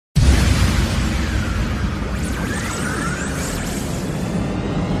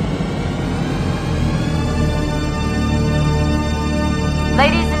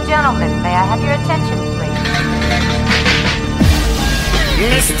have your attention, please?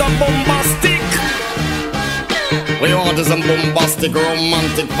 Mr. Bombastic. We want some bombastic,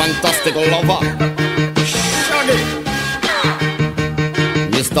 romantic, fantastic lover. Shaggy.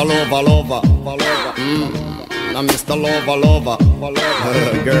 Mr. Lover, lover. Now Mr. Lover, lover.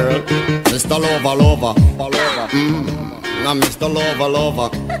 Girl. Mr. Lover, lover. Now Mr. Lover, lover.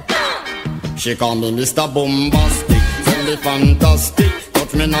 She call me Mr. Bombastic. Tell me fantastic.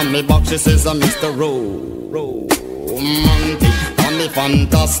 Touch me on me back, she says I'm Mr. Romantic. Call me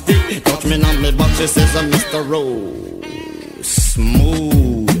fantastic. Touch me on me back, she says I'm Mr.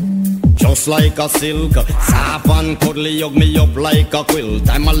 Smooth. Just like a silk, soft and cuddly, hug me up like a quilt.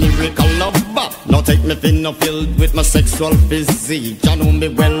 I'm a lyrical lover. Now take me thin or filled with my sexual physique. You know me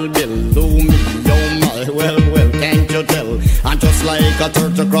well, Bill. Do me, oh my, well, can't you tell? I'm just like a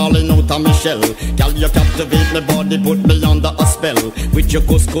turtle crawling out of my shell. Girl, you captivate my body, put me under a spell. With your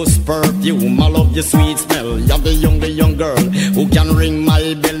couscous perfume, I love your sweet smell. You're the young girl who can ring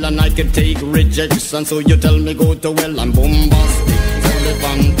my bell, and I can take rejection. So you tell me go to well, I'm bombastic, tell me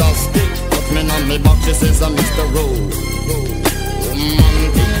fantastic. Touch me on me back, she says I'm Mr. Romantic.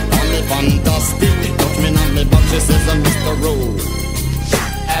 Call me fantastic. Touch me on me back, she says I'm Mr.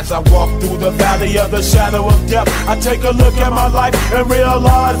 As I walk through the valley of the shadow of death, I take a look at my life and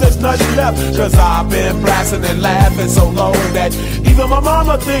realize there's nothing left. Cause I've been blasting and laughing so long that even my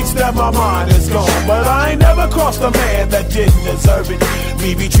mama thinks that my mind is gone. But I ain't never crossed a man that didn't deserve it.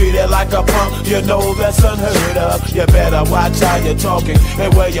 Me be treated like a punk, you know that's unheard of. You better watch how you're talking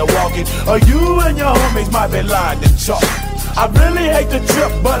and where you're walking, or you and your homies might be lined in chalk. I really hate the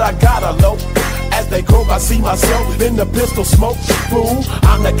trip, but I gotta low. As they croak, I see myself in the pistol smoke. Fool,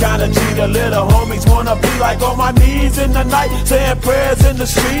 I'm the kind of G the little homies wanna be like, on my knees in the night, saying prayers in the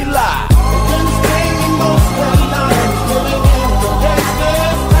street light. Been spending most of their lives living in the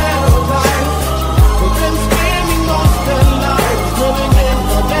gangster's paradise. Been spending most of their lives living in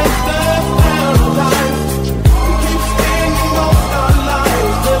the gangster's paradise. We keep spending most of our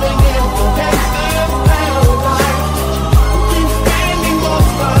lives living in the gangster's paradise. We keep spending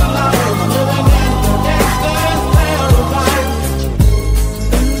most of our lives living in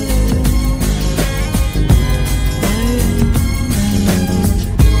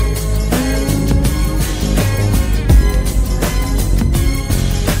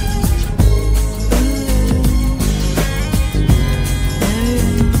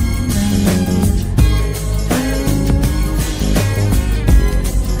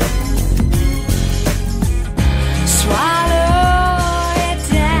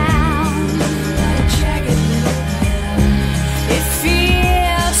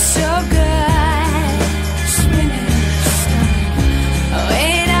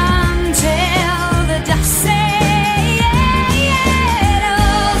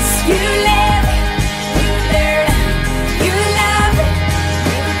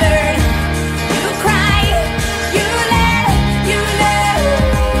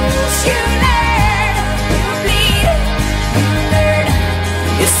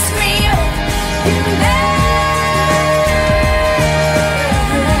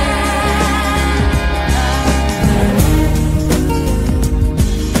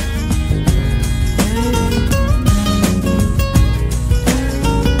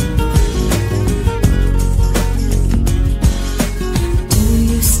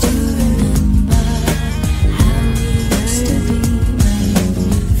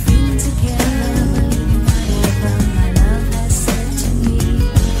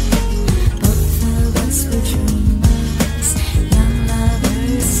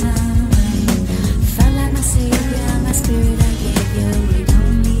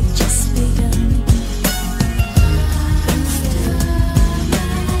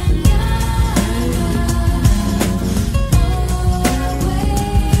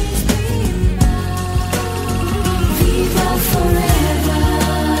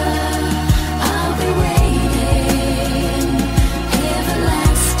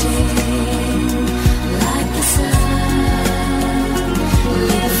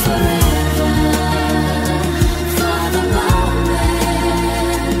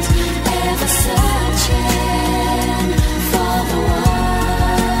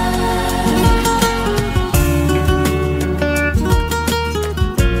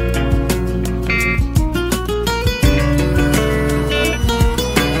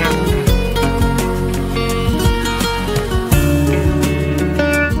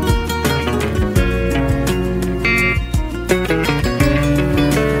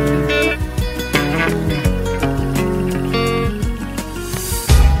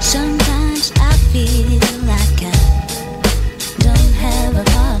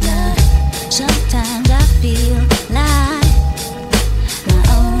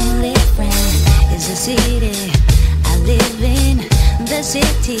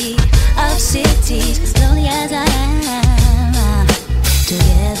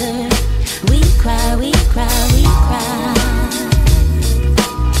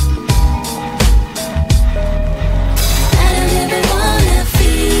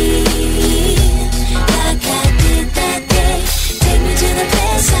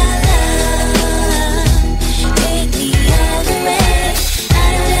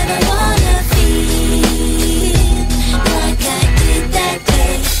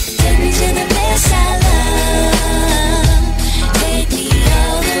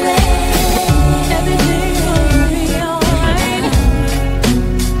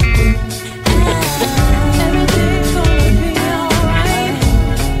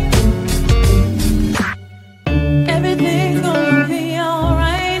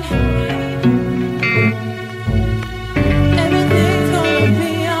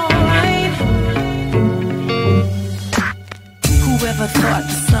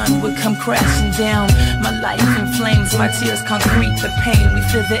crashing down. My life in flames, my tears concrete. The pain, we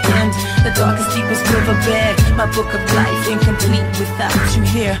feel the end. The darkest, deepest riverbed. My book of life incomplete without you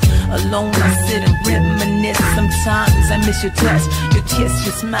here. Alone I sit and reminisce. Sometimes I miss your touch, your kiss,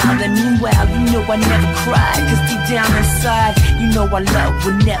 your smile. And meanwhile, you know I never cry. Cause deep down inside, you know our love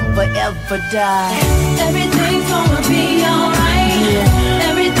will never ever die. Everything's gonna be alright. Yeah.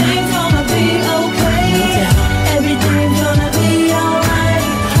 Everything's gonna be okay. Yeah. Everything's gonna be alright.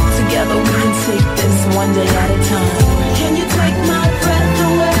 Together we can take this one day at a time. Can you take my breath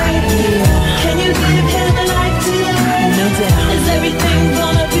away? Yeah. Can you give him life today? No doubt. Is everything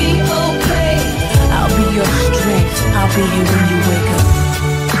gonna be okay? I'll be your strength. I'll be here when you wake up.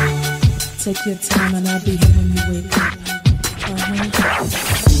 Take your time and I'll be here when you wake up.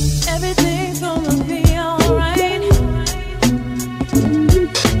 Everything's gonna be alright.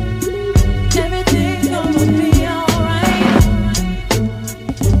 Everything's gonna be alright.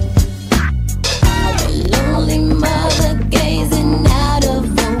 A lonely mother gazing out of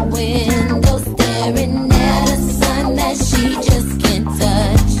the window, staring at a sun that she just can't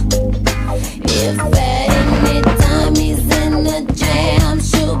touch. If at any time he's in a jam,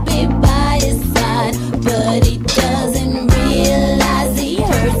 she'll be by his side, but he doesn't realize he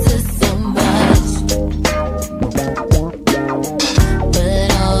hurts her so much. But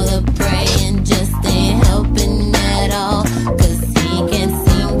all the praying just ain't helping at all, cause he can't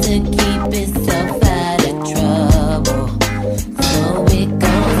seem to keep himself out of trouble. So he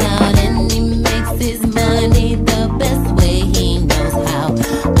goes out and he makes his money the best way he knows how.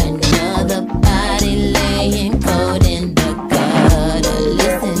 Another body laying cold in the gutter.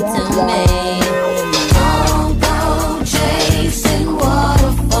 Listen to me. Don't go chasing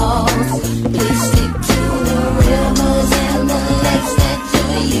waterfalls. Please stick to the rivers and the lakes that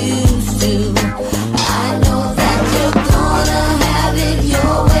you're used to. I know that you're gonna have it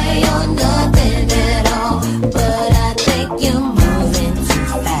your way or nothing at all, but I think you're moving too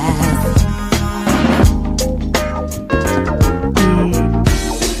fast.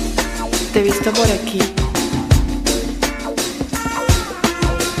 Te he visto por aquí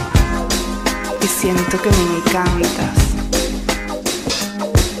y siento que me encantas.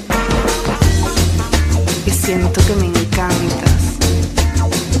 Y siento que me encantas.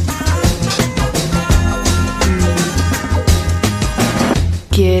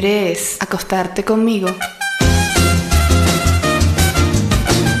 ¿Quieres acostarte conmigo?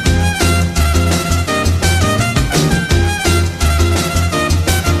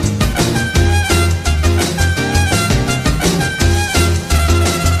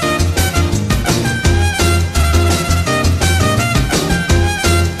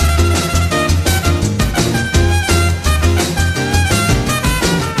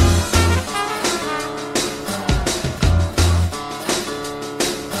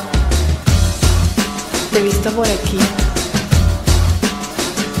 Te he visto por aquí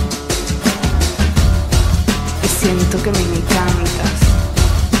y siento que me encantas.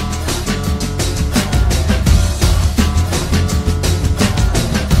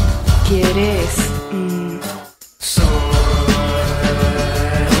 ¿Quieres?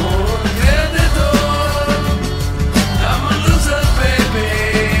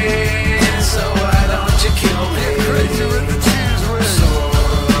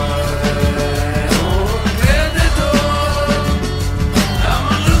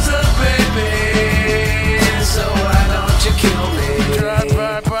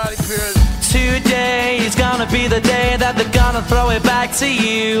 Be the day that they're gonna throw it back to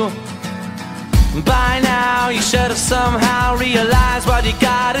you. By now you should have somehow realized what you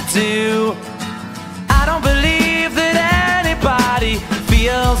gotta do. I don't believe that anybody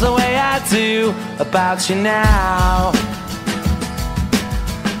feels the way I do about you now.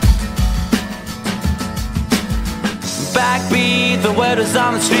 Backbeat, the word is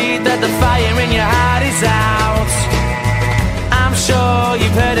on the street that the fire in your heart is out. I'm sure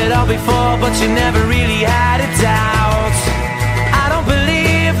you've heard it all before, but you never really had a doubt. I don't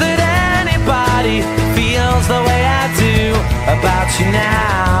believe that anybody feels the way I do about you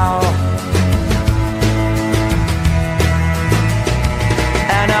now.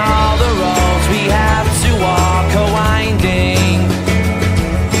 And all the roads we have to walk are winding,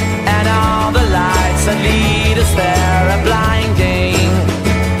 and all the lights that lead us there are blinding.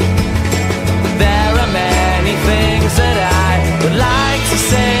 There are many things that I would like to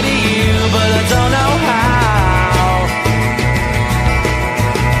say to you, but I don't know how.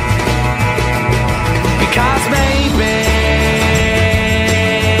 Because maybe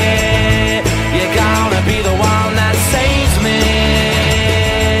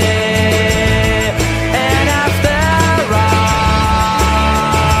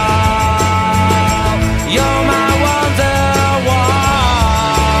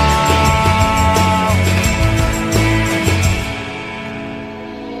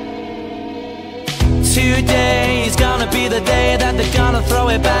today's gonna be the day that they're gonna throw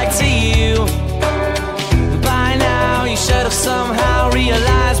it back to you. By now you should have somehow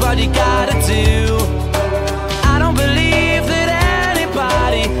realized what you gotta do. I don't believe that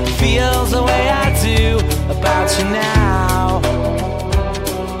anybody feels the way I do about you now.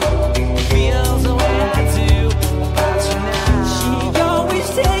 Feels the way I do about you now. She always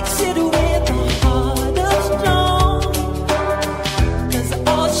takes it with a heart of stone, 'cause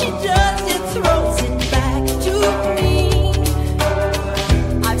all she does is throws it back to me.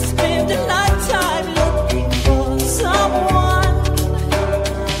 I've spent a lifetime looking for someone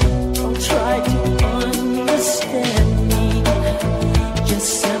who'll try to understand me. Just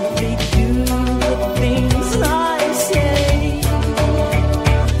simply do the things I say.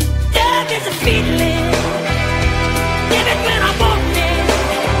 There is a feeling, give it when I want it.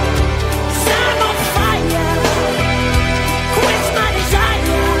 'Cause I'm on fire, quench my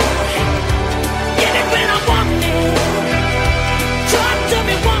desire. Give it when I want it. Talk to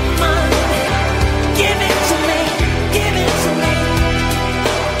me, woman. Give it to me, give it to me.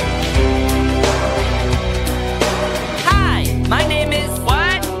 Hi, my name is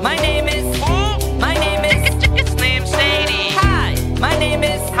what? My name is my name is his name's Sadie. Hi, my name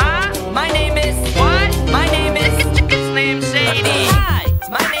is my name is what? My name is his name's Sadie. Hi,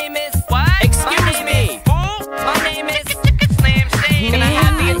 my name is what? Excuse me. My name is his name's Sadie. Can I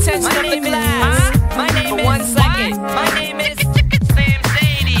have the attention of the class? My name is 1 second. My name is his name's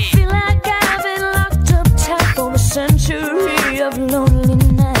Sadie. Feel like I've been locked up tight for a century of lonely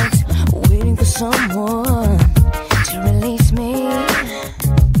nights, waiting for someone to release me.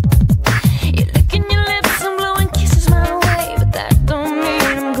 You're licking your lips and blowing kisses my way, but that don't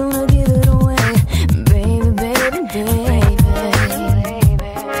mean I'm gonna give it away, baby, baby, baby.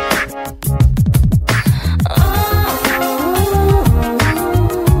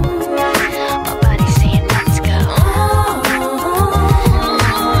 My body's saying let's go,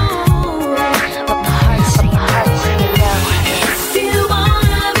 but my heart's saying no. If you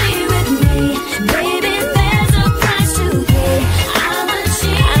wanna be with me, baby, there's a price to pay. I'm a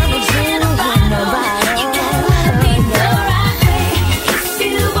gin bottle. You gotta love me the right way. If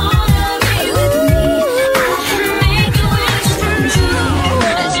you wanna be with me, I can make your wish come true.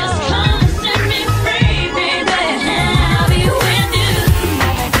 Just come and set me free, baby, and I'll be with you.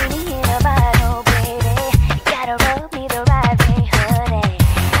 I'm a genie in a bottle, baby. You gotta rub me the right way, honey.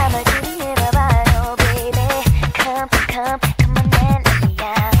 I'm a genie in a bottle, baby. Come, come, come on and let me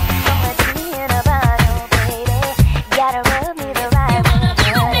out. I'm a genie in a bottle, baby. You gotta rub me the right way,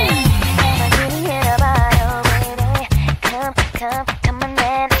 honey. I'm a genie in a bottle, baby. Come, come, come on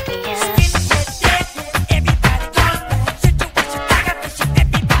and let me out.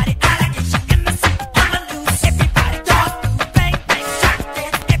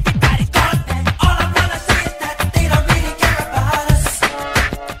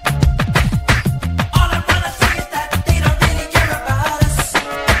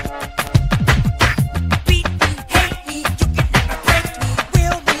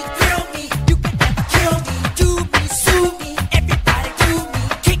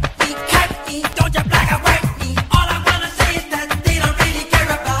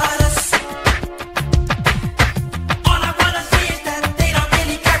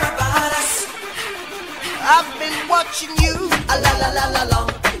 I've been watching you, a la la la la long,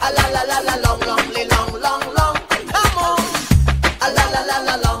 a la la la la long, longly long, long, long. Come on, a la la la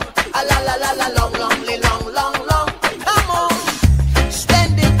la long, a la la la la long, longly long, long, long. Come on,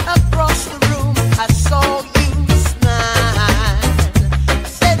 standing across the room, I saw you smile.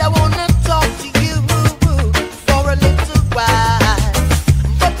 Said I wanna talk to you for a little while,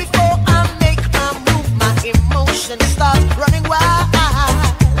 but before I make my move, my emotions start running wild.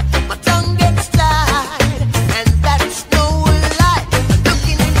 My tongue gets tied, and that's no lie.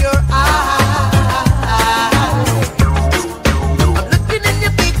 Looking in your eyes, I'm looking in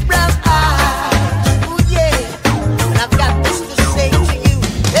your big brown eyes. Ooh yeah, and I've got this to say to you,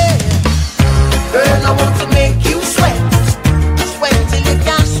 yeah. Girl, I want to make you sweat, sweat till you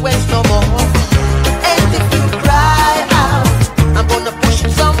can't sweat no more. And if you cry out, I'm gonna push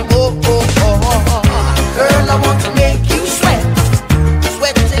it some more. Girl, I want to make you sweat,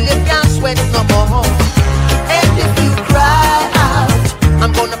 sweat till you can't sweat no more. And if you cry out,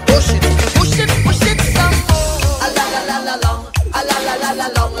 I'm gonna push it some more. A la la la la long, a la la la la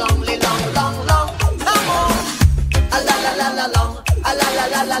long, longly long, long, long. Come on, a la la la la long, a la la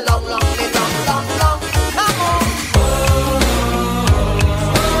la la long, longly long, long, long. Come on.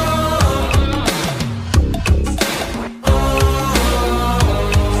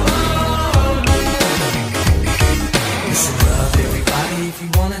 Listen up, everybody, if you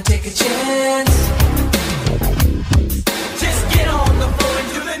wanna take a chance,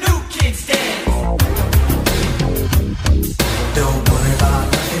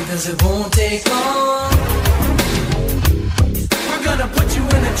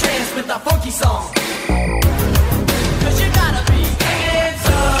 that funky song. 'Cause you gotta be hanging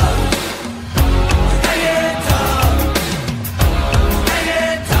tough, hanging tough,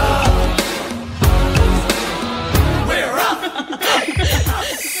 hanging tough. We're up.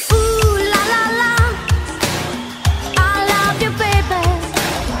 Ooh la la la, I love you, baby.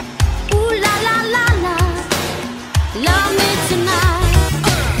 Ooh la la la la, love me tonight.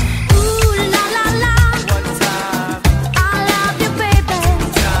 Ooh la la la, I love you, baby.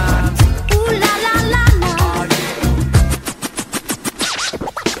 Ooh la la la la.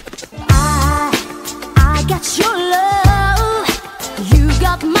 I got your love, you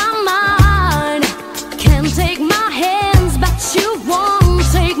got my mind. Can't take my hands, but you won't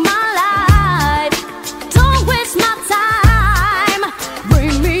take my life. Don't waste my time.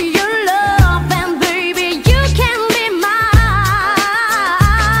 Bring me your love, and baby, you can be mine.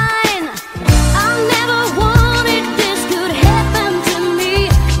 I never wanted this could happen to me,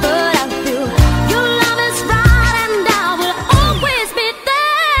 but I feel your love is right, and I will always be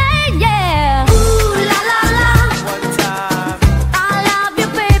there. Yeah. Ooh la la la, I love you,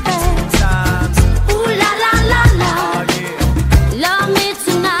 baby. Ooh la la la la, love me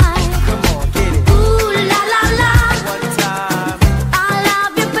tonight. Ooh la la la, I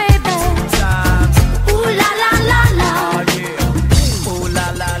love you, baby. Ooh la la la la. Ooh la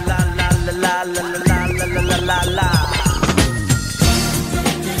la la la la la la la la la la.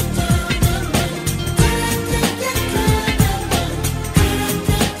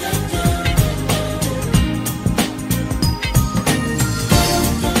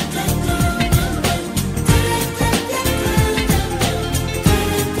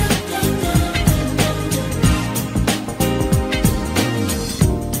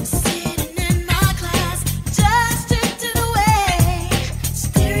 Sitting in my class, just drifting away,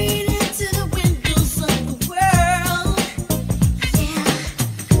 staring into the windows of the world. Yeah,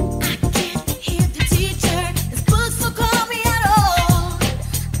 I can't hear the teacher. His books don't call me at all.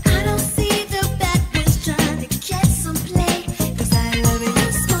 I don't see the bad boys trying to get some play, 'cause I love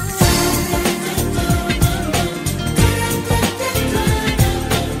your smile.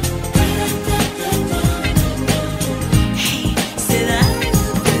 Hey, said I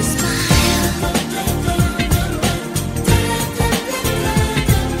love your smile.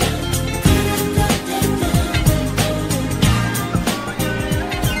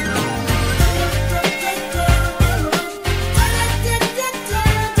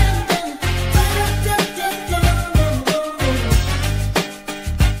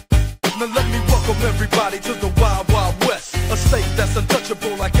 Now let me welcome everybody to the Wild Wild West, a state that's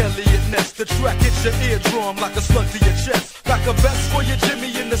untouchable like Elliot Ness. The track hits your eardrum like a slug to your chest. Like a vest for your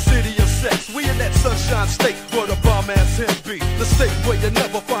Jimmy in the city of sex. We in that sunshine state where the bomb ass him be. The state where you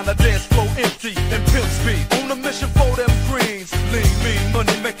never find a dance floor empty and pimp speed. On a mission for them greens. Lean, mean,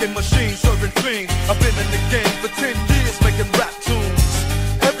 money making machines, serving fiends. I've been in the game for 10 years making rap tunes.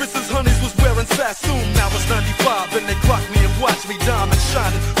 Ever since Honeys was wearing Sassoon, now it's 95 and they clock me and watch me diamond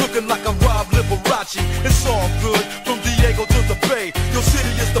shining, looking like I'm Rob Liberace. It's all good from Diego to the Bay. Your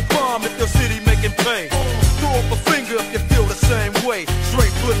city is the bomb if your city making pain. Throw up a finger if you feel the same way.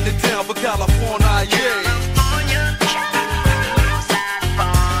 Straight putting it down for California, yeah.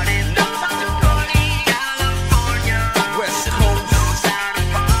 West Coast.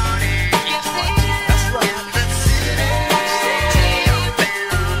 That's right.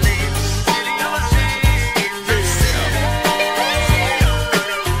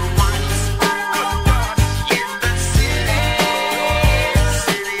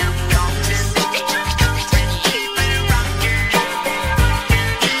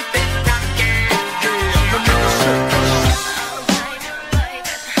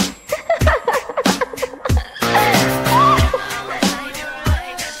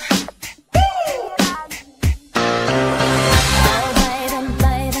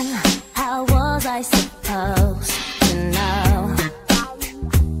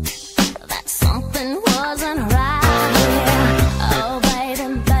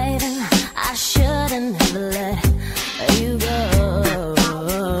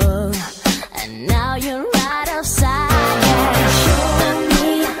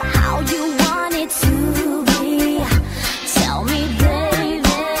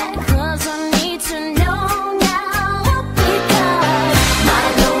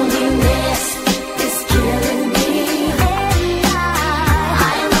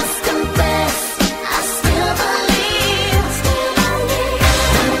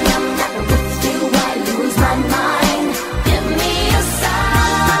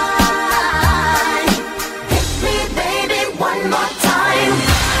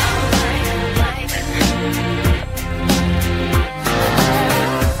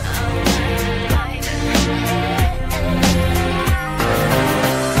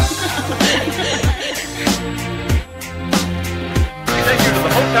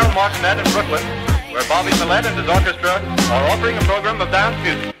 Millette in Brooklyn, where Bobby Millette and his orchestra are offering a program of dance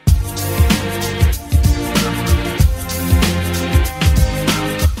music.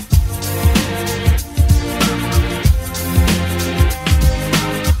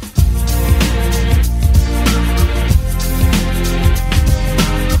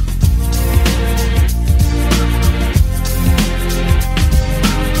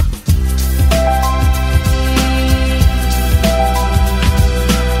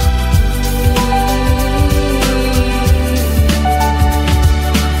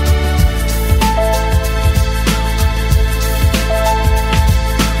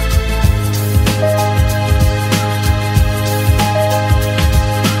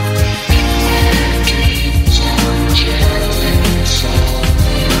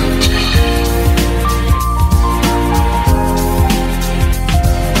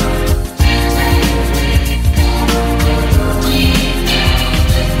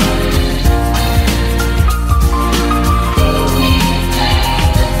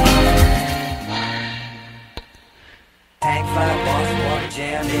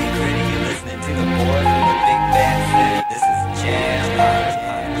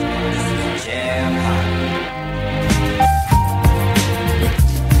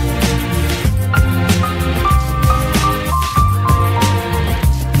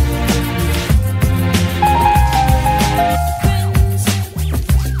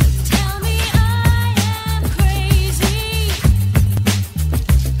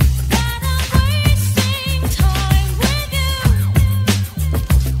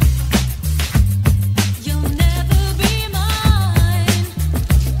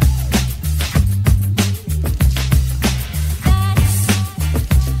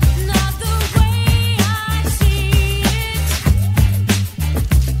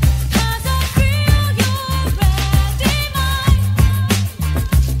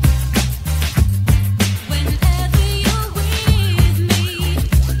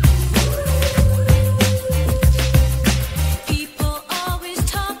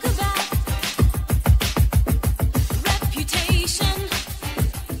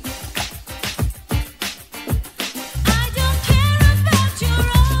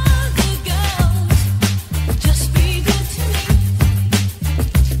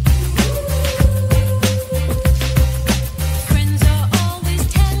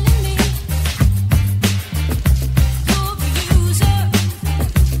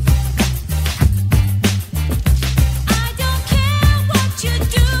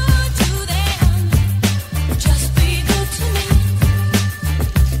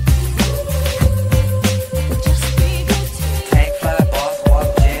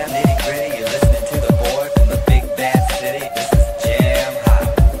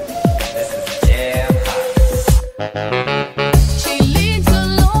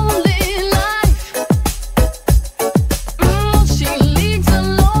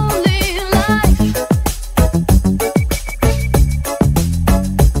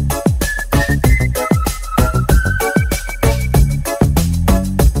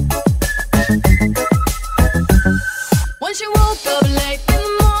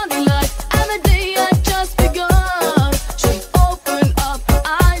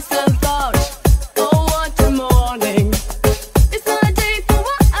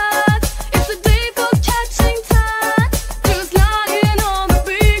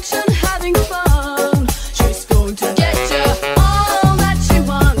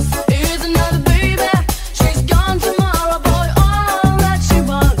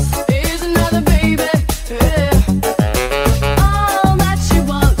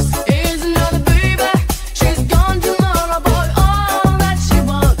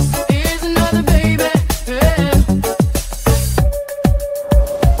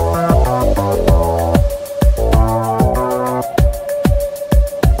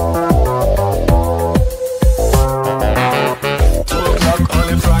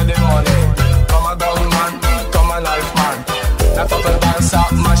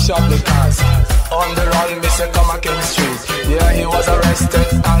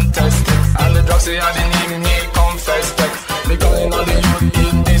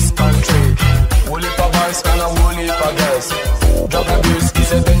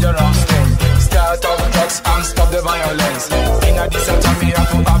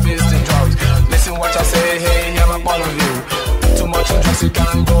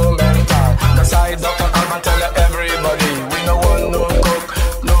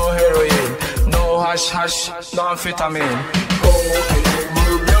 Amphetamine. Cocaine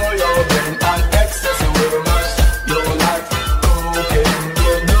will blow your brain and ecstasy will mash your life. Cocaine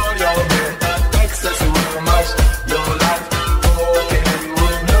will blow your brain and ecstasy will mash your life. Cocaine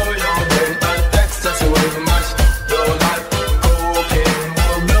will blow your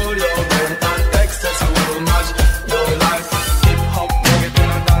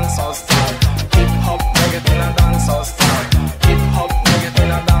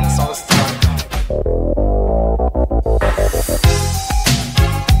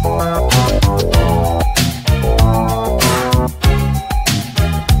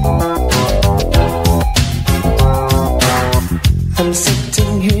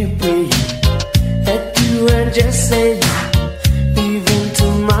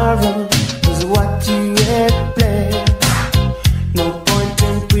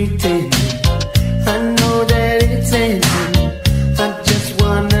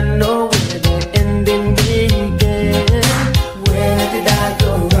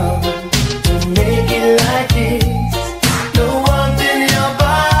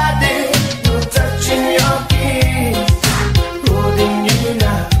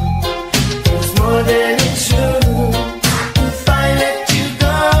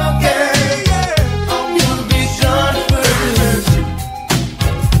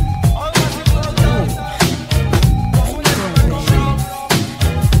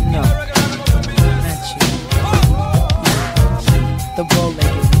the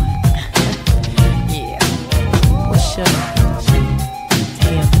bow-legged one. Yeah. What's your damn thing?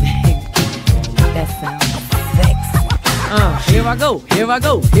 That sounds sexy. Here I go, here I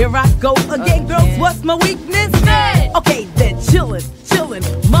go, here I go again, girls. What's my weakness? Okay, then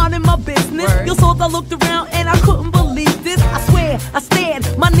chillin', minding my business. You saw I looked around and I couldn't believe this. I swear, I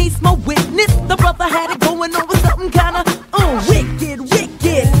stared, my niece, my witness. The brother had it going on with something kinda wicked.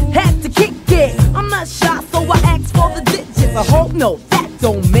 Had to kick it. I'm not shy, so I asked for the digits. I hope no, that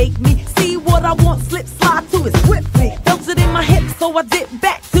don't make me see what I want. Slip, slide to it swiftly. Felt it in my hips, so I dip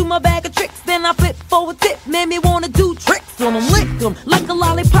back to my bag of tricks. Then I flip for a tip, made me wanna do tricks on them, lick them like a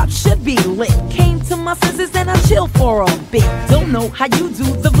lollipop should be lit. Came to my senses and I chill for a bit. Don't know how you do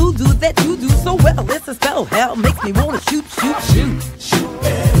the voodoo that you do so well. It's a spell, hell makes me wanna shoot.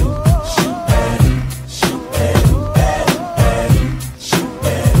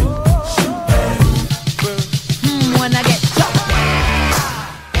 When I get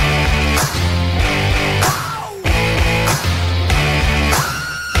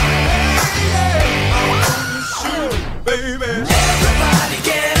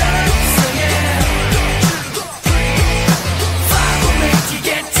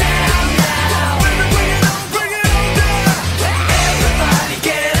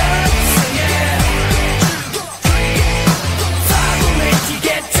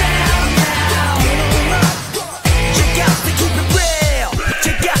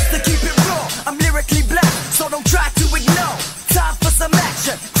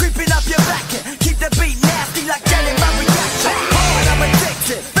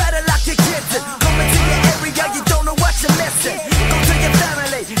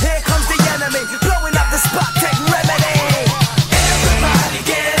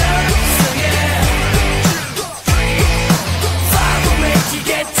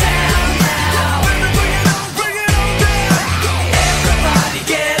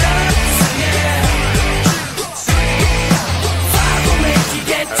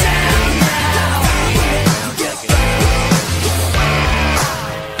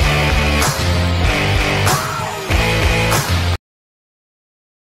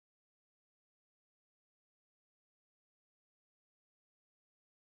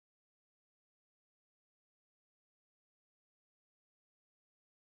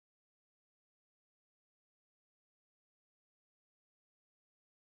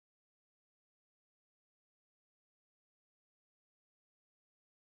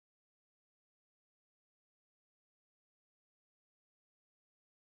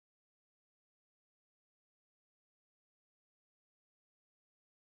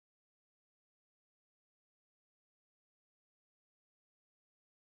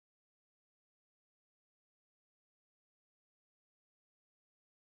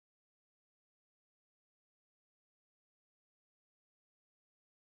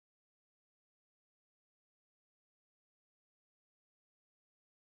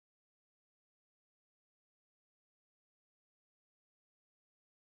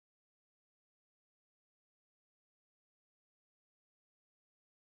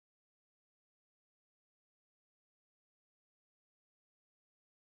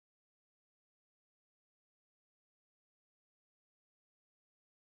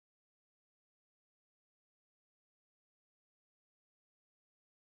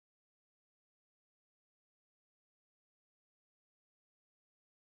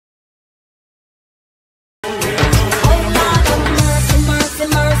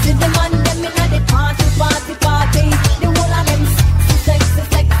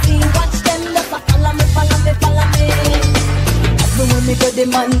the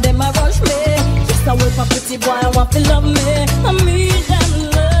man, them a rush me. Just a wait for pretty boy, I want to love me. I need them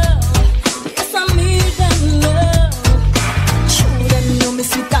love. Yes, I need them love. Show them know me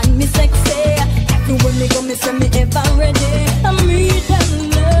sweet and me sexy. Everywhere me go, me say me ever ready. I need them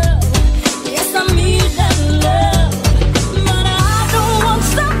love. Yes, I need them love. But I don't want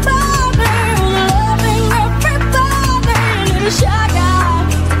somebody loving everybody. Little shy guy,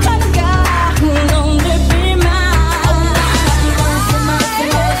 kind of guy who only be mine.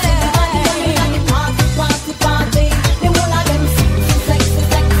 Party, party, party. They all of them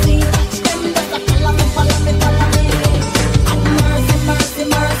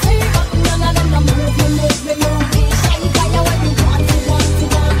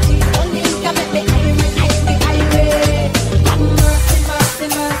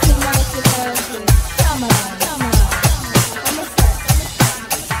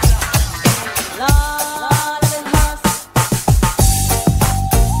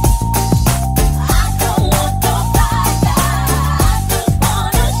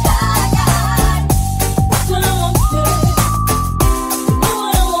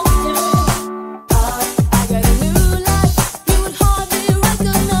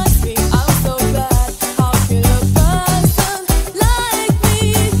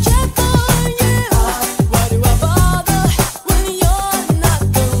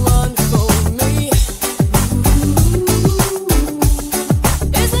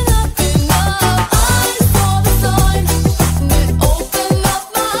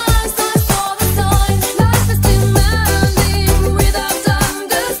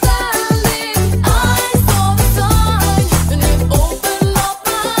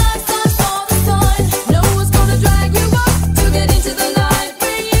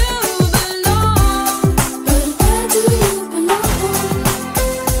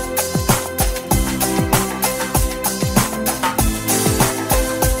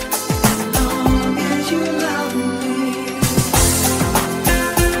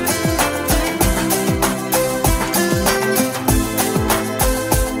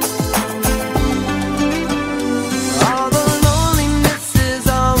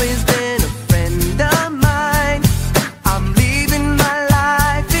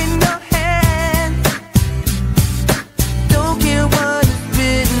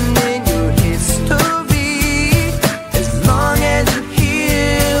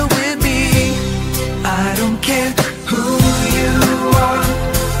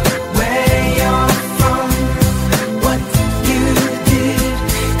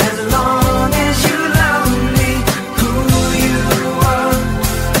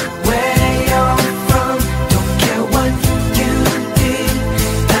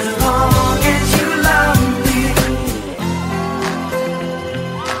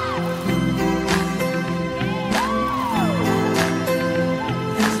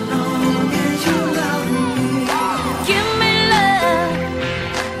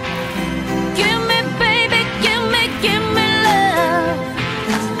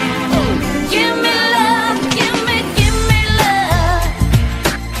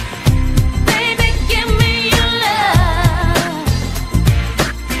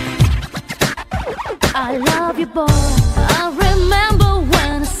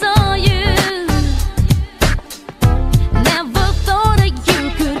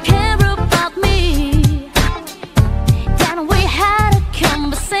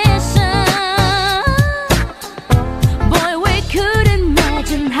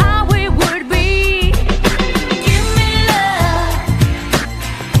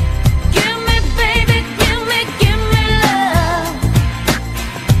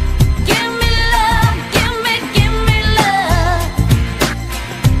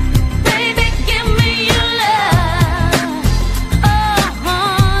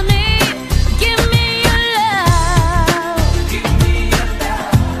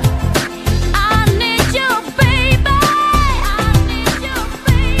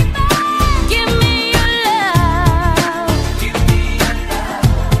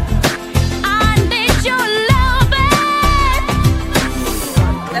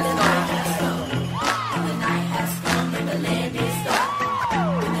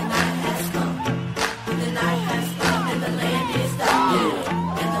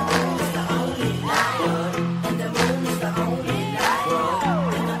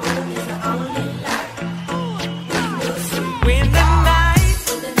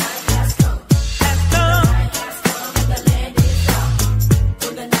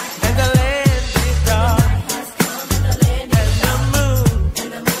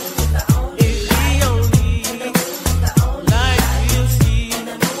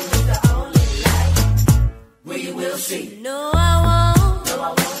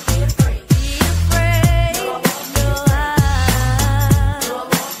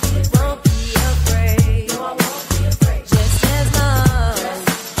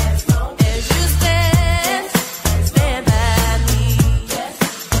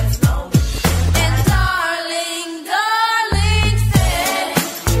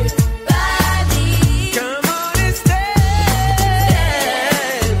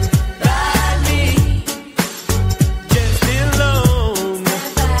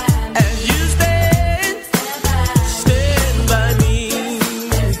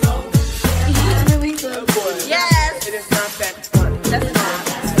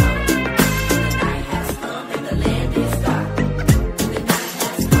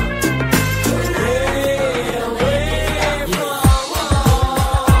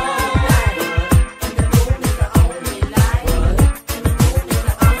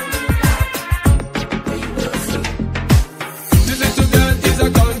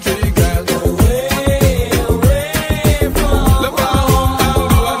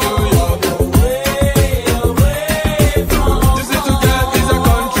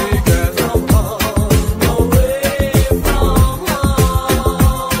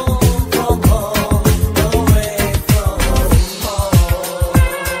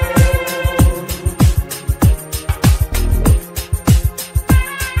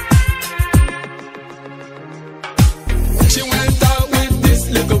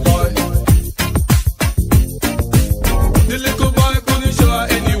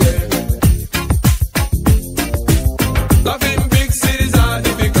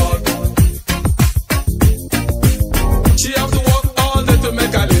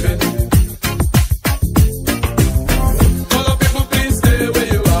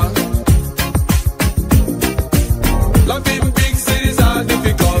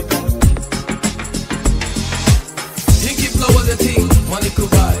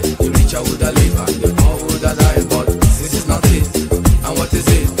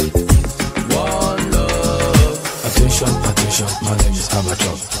comes have a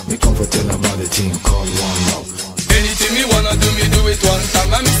chop. Me come for tell about the team called One Love. Anything me wanna do, me do it one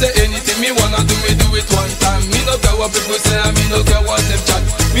time. I me say anything me wanna do, me do it one time. Me no care what people say, and me no care what them chat.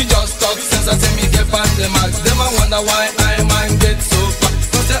 Me just talk sense, I say me get past them ask. Them I wonder why I mind get so fat.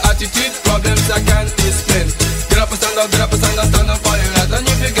 Cause the attitude problems I can't explain. Get up and stand up, get up and stand up, stand up for your right. And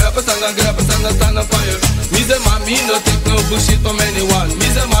if you get up and stand up, get up and stand up, stand up for your. Me say man, me no take no bullshit from anyone. Me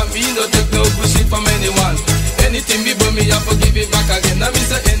say man, me no take no bullshit from anyone. Anything me bring me, I forgive it back again. And me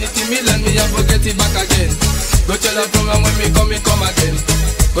say anything me lend me, I forget it back again. Go tell a friend and when me come again.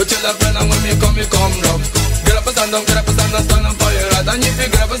 Go tell a friend and when me come round. Get up and stand up, get up and stand up, stand up for your right. And if you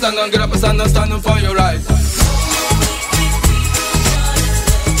get up and stand up, get up and stand up, stand up for your right.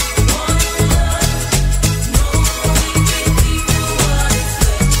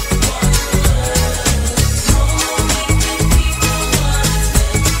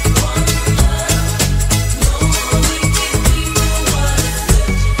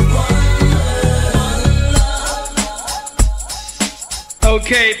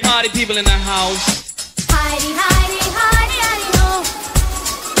 Okay, party people in the house. Heidi, Heidi, Heidi, Heidi, ho.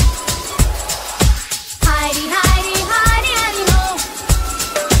 Heidi, Heidi, Heidi, Heidi, ho.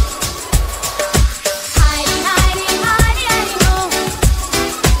 Heidi, Heidi, Heidi, Heidi, ho.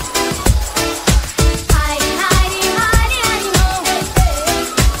 Heidi, Heidi, Heidi, Heidi, ho.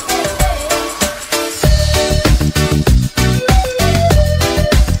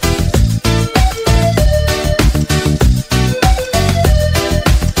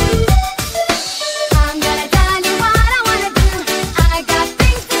 I'm gonna tell you what I wanna do. I got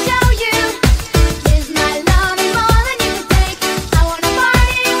things to show you. Is my love more than you can take? I wanna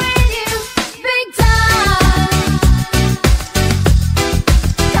party with you, big time.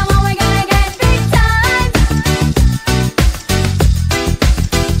 Come on, we're gonna get big time.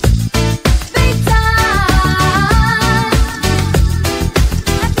 Big time.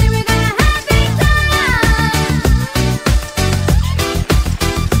 I think we're gonna have big time.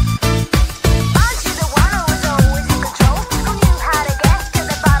 Aren't you the one who was always in control? Who knew how to get to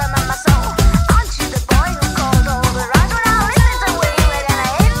the bottom of my soul? Aren't you the boy who called all the right when I listen to where you were gonna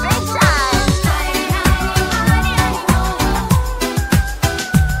hit big time? Heidi, Heidi, Heidi, Heidi, ho.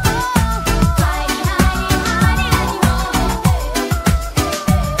 Heidi, Heidi, Heidi, Heidi, ho.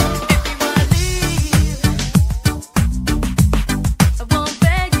 I won't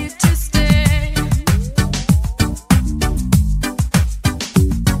beg you to stay.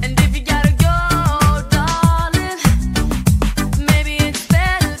 And if you gotta go, darling, maybe it's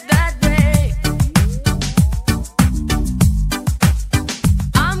better that way.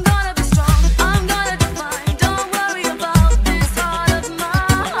 I'm gonna be strong, I'm gonna define. Don't worry about this heart of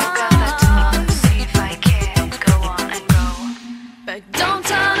mine. See if I can go on and go. But don't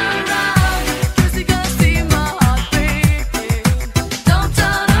turn around, 'cause you're gonna see my heart breaking. Don't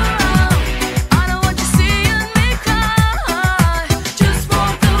turn around, I don't want you seeing me cry. Just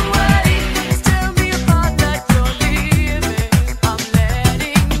walk away, tell me about that you're leaving. I'm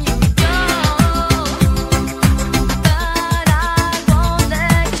letting you go, but I won't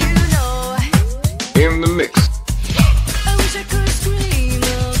let you know. In the mix. I wish I could scream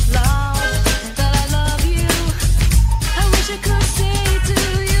out loud that I love you. I wish I could say to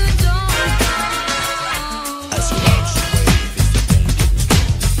you, don't go. As you watch the wave, it's the dangerous game.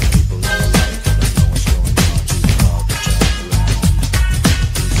 People all alive, and I know what's going on. Too hard to jump around.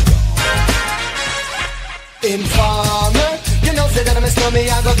 Informer, you know, say that I'm a slummy,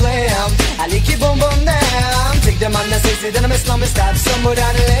 I go glam. I like you boom boom down. Take the man that say that I'm a slummy, stab somewhere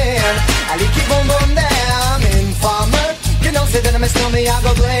down the lane. I like you boom boom down. Informer, you know, say that I'm a slummy, I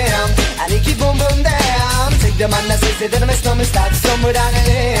go glam. I like you boom boom down. Take the man that say that I'm a slummy, stab somewhere down the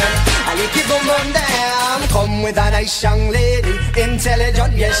lane. I like you boom boom down. Come with a nice young lady,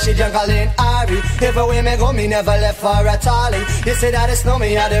 intelligent, yes, she jungle in Ari. Everywhere me go, me never left for a tally. You say that it's no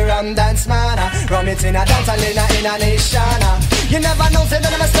me, I the rum dance man. Rum it in a dance, I in a nation. You never know, say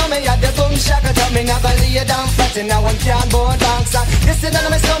that I'm a stomach, I the boom shaka. Tell me never lay you down flat in a one can born dancer. You say that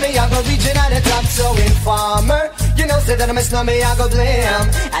I'm a stomach, I go region at the top. So informer, you know, say that I'm a stomach, I go blame.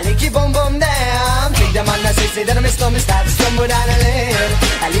 I like you boom boom down. Take the man that say that I'm a stomach, start to stumble down the lane.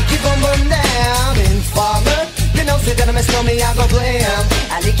 I like you boom boom down. Informer, you know, say that I'm a stomach, I go blame.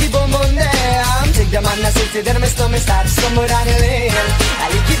 I like you boom boom down. Take the man that say that I'm a stomach, start to stumble down the lane. I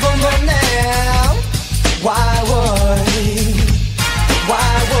like you boom boom down. Why would?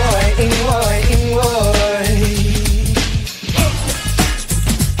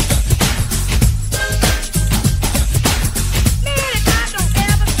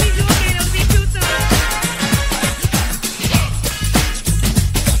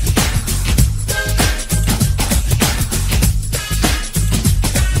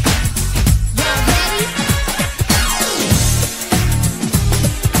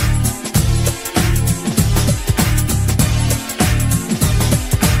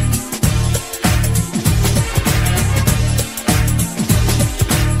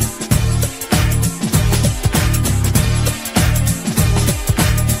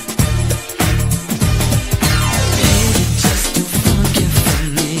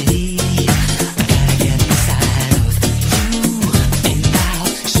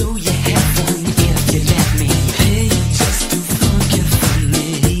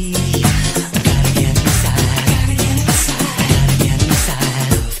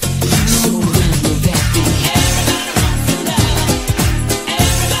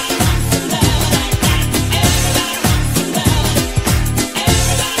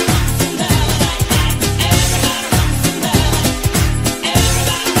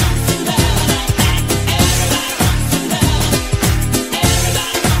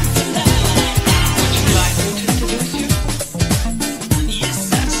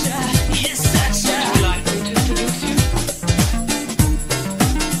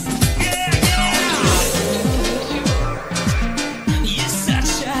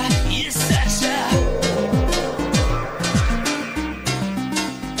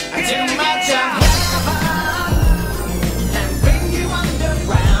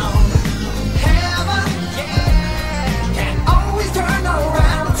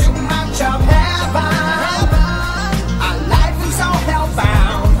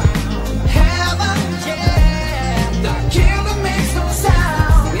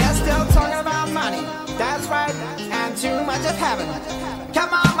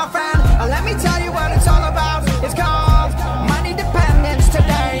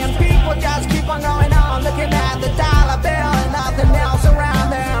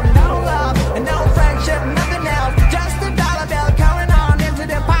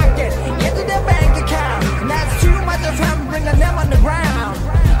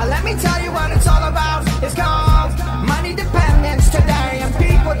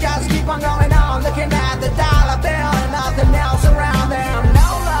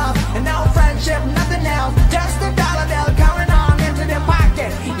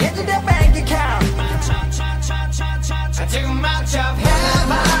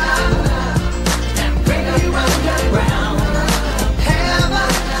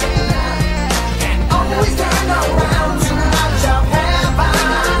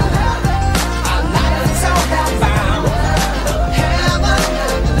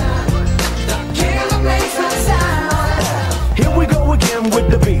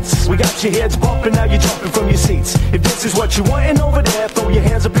 We got your heads bumping, now you're jumping from your seats. If this is what you wantin' over there, throw your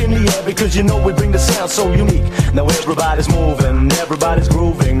hands up in the air, because you know we bring the sound so unique. Now everybody's moving, everybody's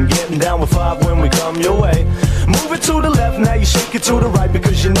grooving, getting down with 5 when we come your way. Move it to the left, now you shake it to the right,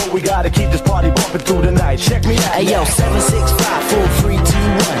 because you know we gotta keep this party bumping through the night. Check me out. Hey yo, 7, 6, 5, 4, 3, 2, 1.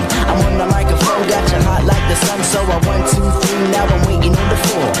 I'm on the microphone, got you hot like the sun. So I 1, 2, 3, now I'm waiting on the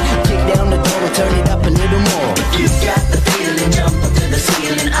floor. Kick down the door and turn it up a little more. If you got the feeling, jump up to the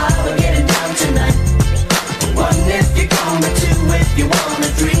ceiling. I will get it down tonight. 1 if you're coming, 2 if you wanna,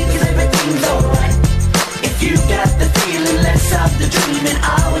 3 'cause everything's alright. If you got the feeling, let's stop the dreaming.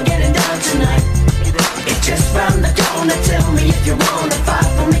 I will get it down tonight. It's just round the corner. Tell me if you wanna fight,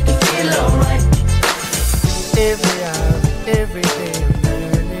 will make you feel alright. Every hour, every day I'm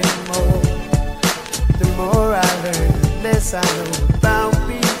learning more. The more I learn, the less I know about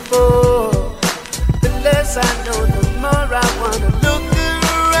people. The less I know, the more I wanna look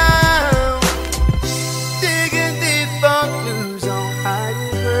around. Digging deep for clues on higher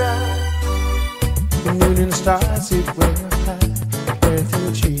ground. The moon and stars sit where high, earth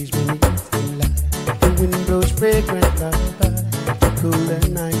and trees beneath the light. The wind blows fragrant lullaby, the cooler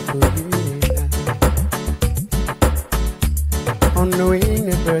night for you and I. On the wing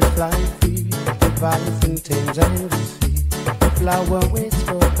the birds fly free, the violet contains endlessly. The flower waits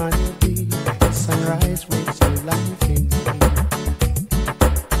for honeybee, the sunrise waits for life in me.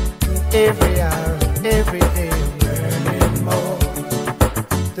 Every hour, every day I'm learning more.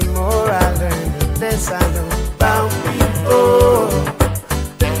 The more I learn, the less I know about people.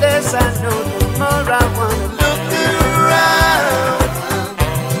 The less I know, the more I wanna look around.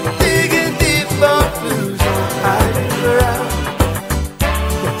 Digging deep for clues on higher ground.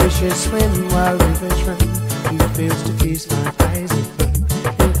 Fishes swim while rivers run. He fails to feast my eyes in fun.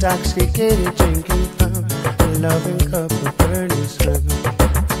 Intoxicated drinking from a loving cup of burning sun.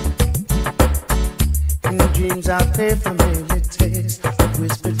 In dreams I play familiar taste, a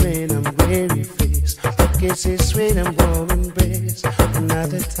whispered rain on weary face, a kiss is sweet and warm embrace.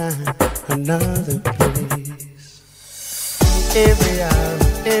 Another time, another place. Every hour,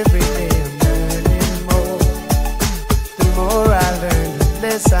 every day I'm learning more. The more I learn, the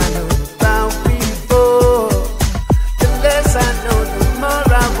less I know about people. The less I know, the more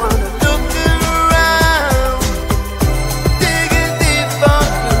I wanna look around. Digging deep for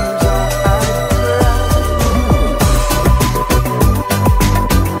clues on higher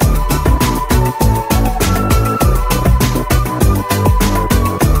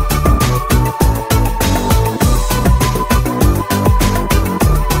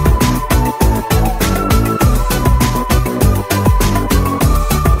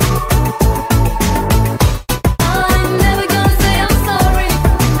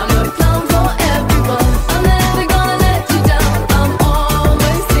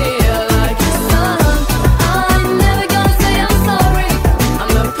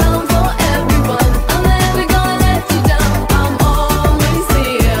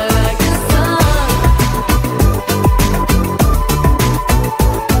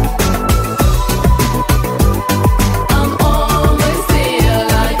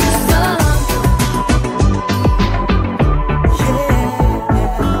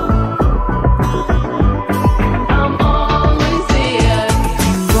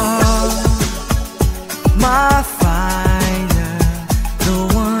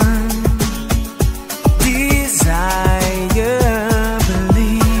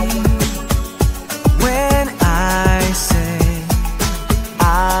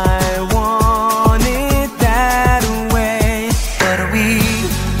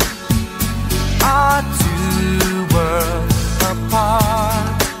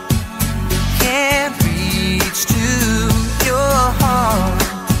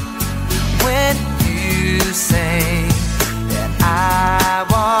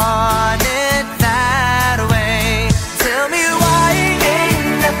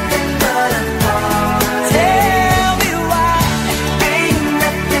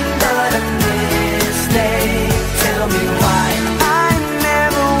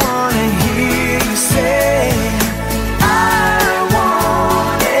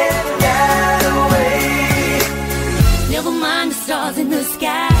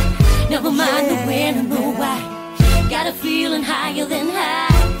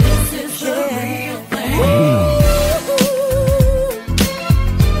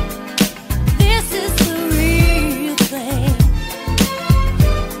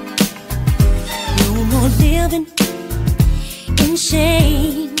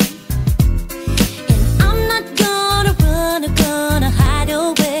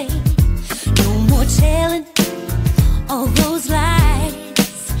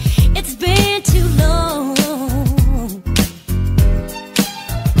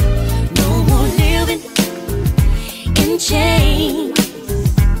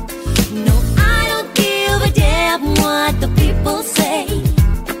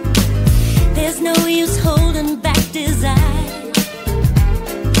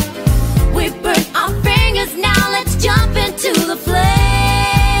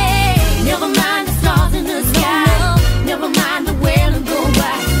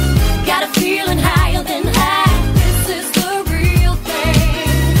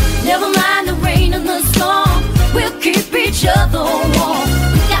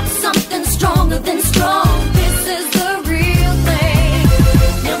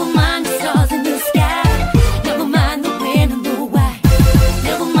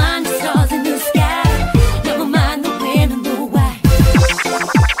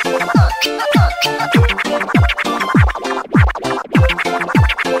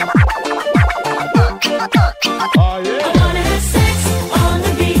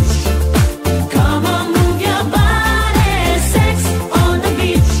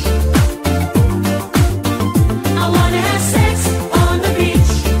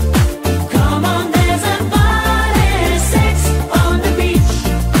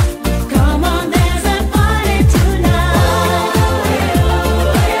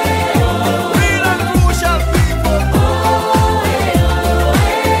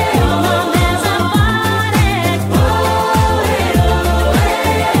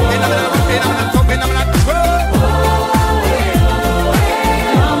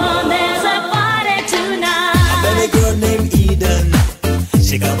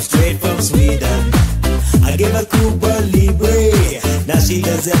comes straight from Sweden. I give her Cuba Libre. Now she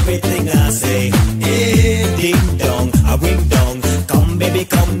does everything I say. Hey, ding dong, a ring dong. Come baby,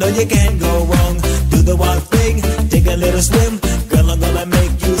 come, no you can't go wrong. Do the one thing, take a little swim. Girl, I'm gonna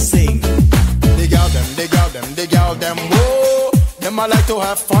make you sing. Dig out them, dig out them, dig out them, whoa. Them I like to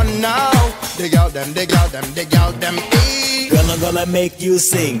have fun now. Dig out them, dig out them, dig out them, Girl, I'm gonna make you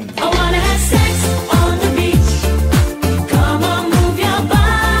sing. I wanna have sex on the beach. Come on, move your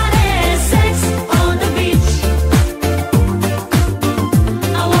body. Sex on the beach.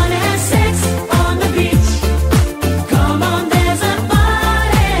 I wanna have sex on the beach. Come on, there's a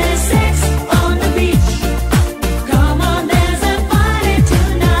party. Sex on the beach. Come on, there's a party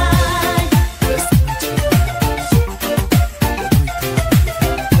tonight.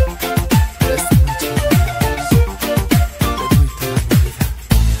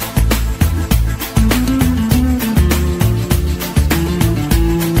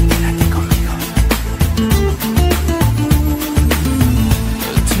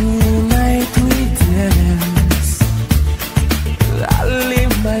 Tonight we dance. I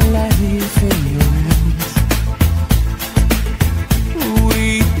live my life in your hands. We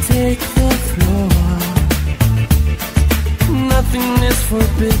take the floor. Nothing is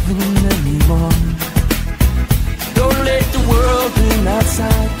forbidden anymore. Don't let the world in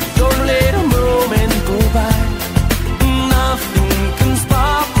outside. Don't let a moment go by. Nothing can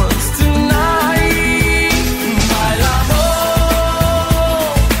stop us tonight. Bailamos.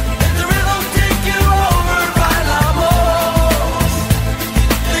 Let the rhythm take you over. Bailamos.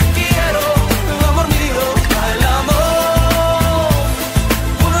 Te quiero, amor mío. Bailamos.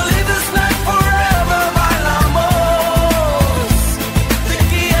 Wanna live this night forever. Bailamos. Te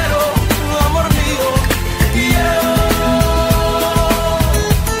quiero, amor mío. Te quiero.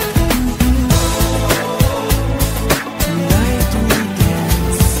 Tonight we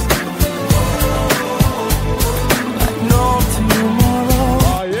dance like no tomorrow.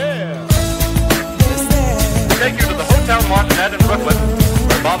 Oh yeah. Take you to the Hotel Martinet in Brooklyn,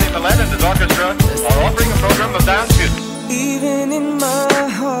 where Bobby Millett and his orchestra are offering a program of dance music. Even in my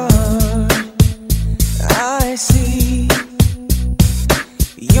heart, I see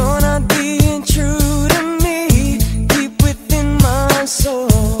you're not being true to me. Deep within my soul,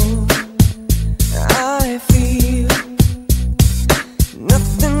 I feel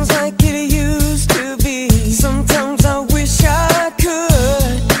nothing's like it used to be. Sometimes I wish I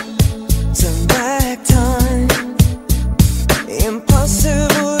could turn back time.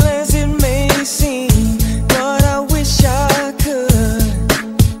 Impossible as it may seem, but I wish I could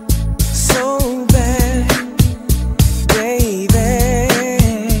so bad, baby.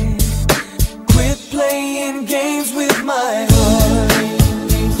 Quit playing games with my heart,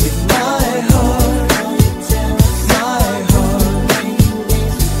 with my heart, my heart.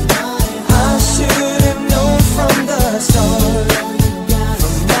 I should have known from the start.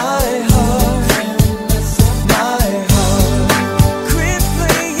 From my heart, my heart. Quit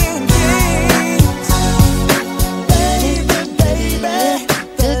playing games, Baby, baby,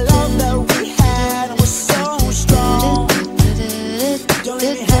 the love that we had was so strong. Don't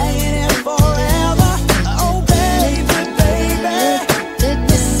leave me hanging here forever. Oh, baby, baby,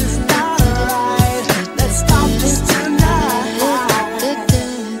 this is not right. Let's stop this tonight.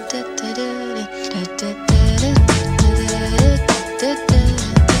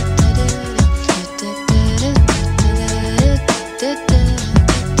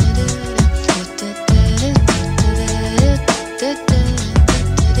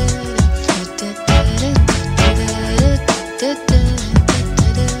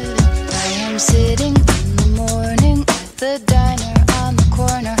 I am sitting in the morning at the diner on the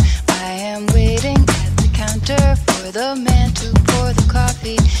corner. I am waiting at the counter for the man to pour the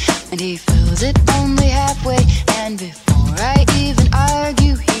coffee, and he fills it only halfway. And before I even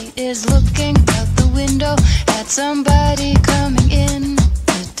argue, he is looking out the window at somebody coming in.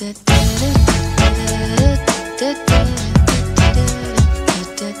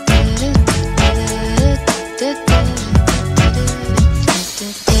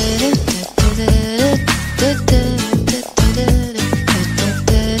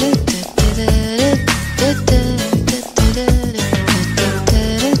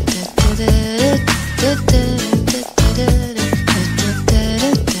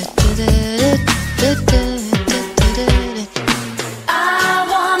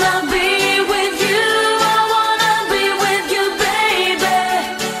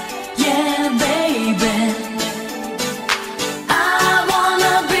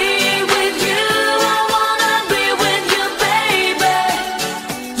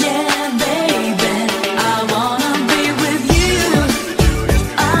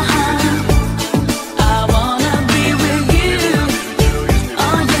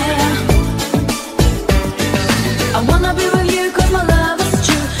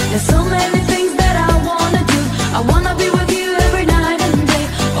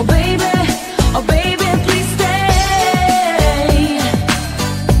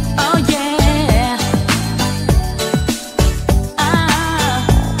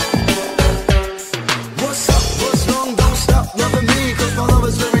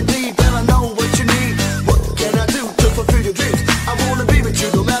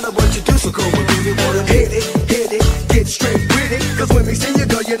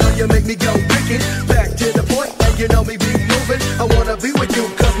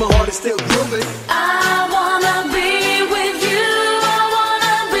 it's still groovy. I wanna be with you. I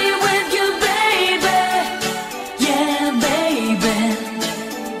wanna be with you, baby. Yeah, baby.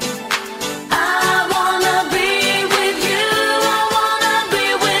 I wanna be with you. I wanna be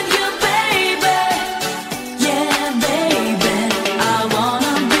with you, baby. Yeah, baby. I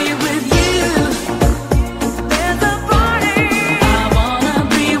wanna be with you. There's a party. I wanna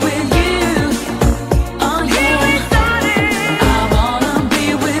be with you. Oh yeah. I wanna be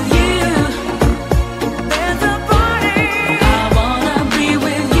with you. There's a party. I wanna be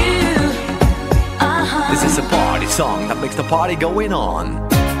with you. This is a party song that makes the party going on.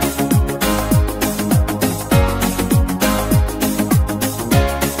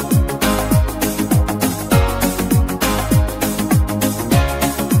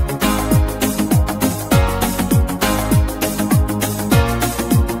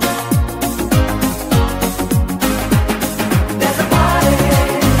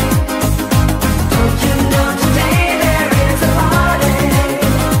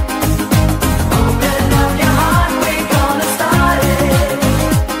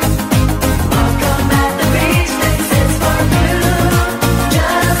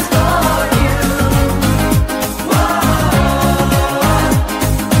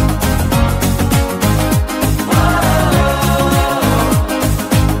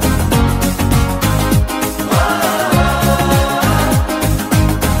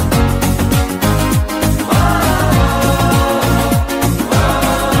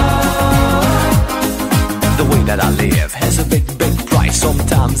 The way that I live has a big, big price.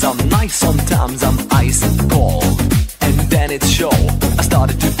 Sometimes I'm nice, sometimes I'm ice cold. And then it's show. I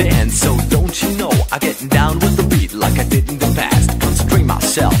started to dance, so don't you know? I get down with the beat like I did in the past. Concentrate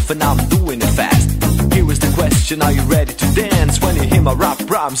myself and I'm doing it fast. Here is the question, are you ready to dance? When you hear my rap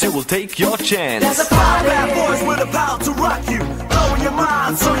rhymes, you will take your chance. There's a five bad boys with a power to rock you. Blowing your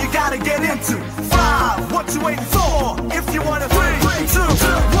mind, so you gotta get into 5. What you waiting for? If you want to 3, 2,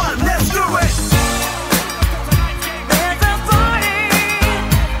 1, let's do it. There's a party.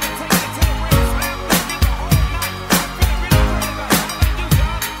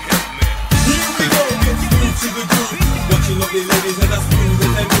 Here we go, get smooth to the groove. Watching lovely ladies and that's smooth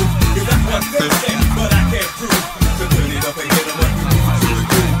as they move. Cause that's what they say, but I can't prove. So turn it up and get them up and move to the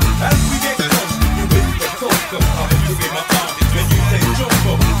groove. As we get close, you with the coco. I'm to be my arm, when you say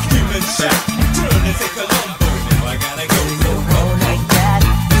jumbo. Scream and shout, turn and say Colombo. Now I gotta go, go, go. Like that,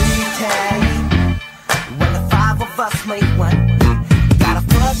 when the 5 of us make one, gotta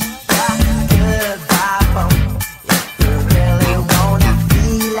put that good vibe on. If you really wanna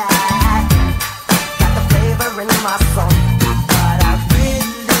feel it, got the flavor in my song, but I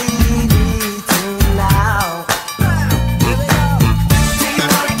really need to now. Do you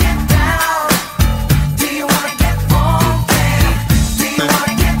wanna get down? Do you wanna get funky? Do you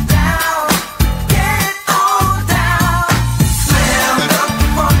wanna get down? Get on down. Slam dunk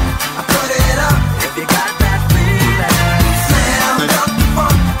funk, I put it up. If you got that feeling. Slam dunk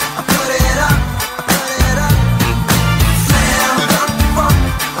funk, I put it up. I put it up. Slam dunk funk,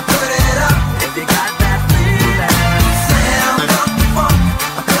 I put it up. If you got that feeling. Slam dunk funk,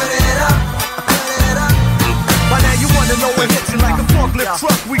 I put it up. I put it up. By now you wanna know what hits you like a forklift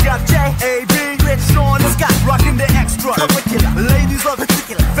truck. We got J.A.B. Rich, Sean, and Scott rocking the extra. Ladies love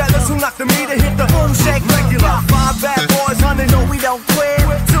particular. Fellas who knock the meter hit the boom shake regular. 5 bad boys, honey, no we don't quit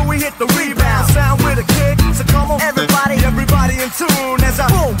till we hit the rebound. Sound with a kick, so come on everybody in tune as I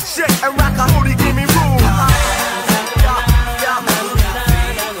boom, shake and rock a booty, give me room.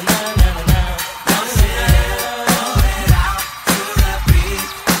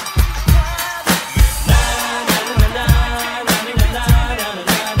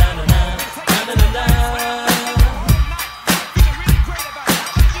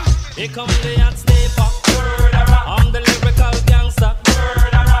 Here come the hot stepper. I'm the lyrical gangster.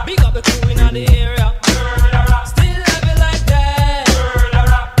 Big up the crew in the area. Still love it like that.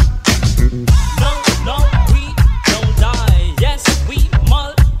 No, no, we don't die. Yes, we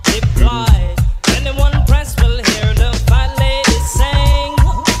multiply. Anyone press will hear the fat lady sing.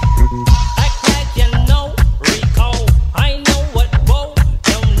 Act like you know, Rico. I know what Bo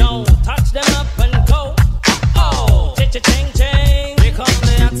don't know. Touch them up and go. Oh, cha-cha-ching-ching. Here come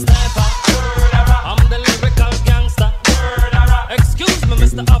the hot stepper.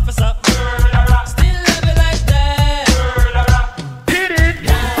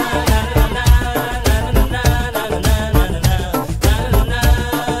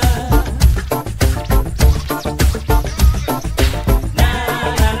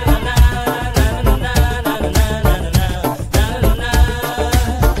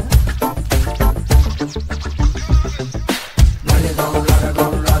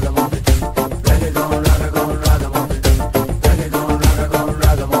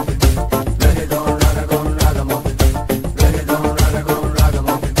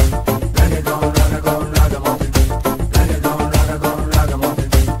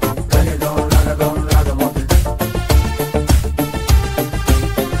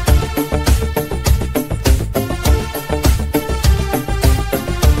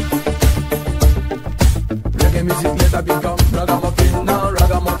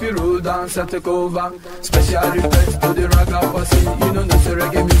 dance and take over. Special request to the ragamuffin. You know, no say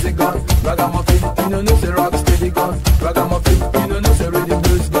reggae music gone. Ragamuffin, you know, no say rock steady gone. Ragamuffin, you know, no say rhythm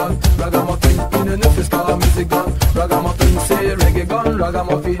blues gone. Ragamuffin, you know, no say ska music gone. Ragamuffin, say reggae gone.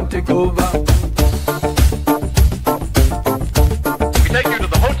 Ragamuffin, take over. We take you to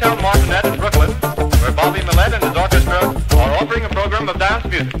the Hotel Martinet in Brooklyn, where Bobby Millett and his orchestra are offering a program of dance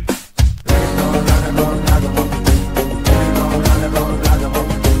music.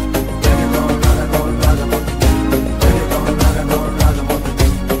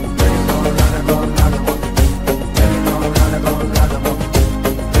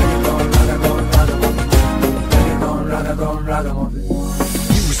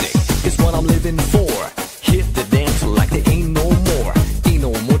 Music is what I'm living for. Hit the dance floor like there ain't no more. Ain't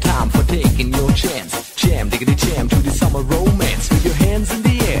no more time for taking your chance. Jam, diggity jam to the summer romance. With your hands in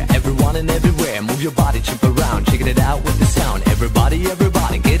the air, everyone and everywhere. Move your body, chip around, checking it out with the sound. Everybody,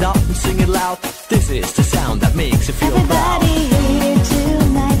 everybody, get up and sing it loud. This is the sound that makes you feel proud. Here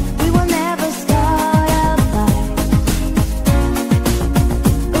tonight, we will never start a fight.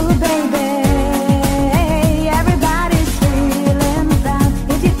 Ooh, baby, everybody's feeling proud.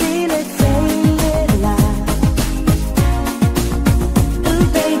 If you feel it, say it loud. Ooh,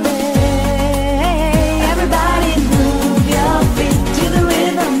 baby, everybody move your feet to the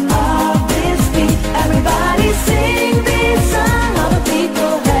rhythm of this beat. Everybody sing this song, all the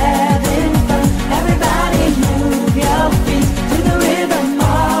people having fun. Everybody move your feet to the rhythm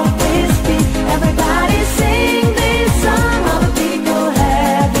of this beat. Everybody sing this song, all the people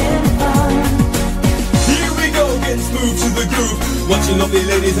having fun. Here we go, get smooth to the groove. Watching lovely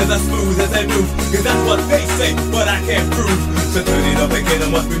ladies as smooth as they move. Cause that's what they say, but I can't prove. So turn it up again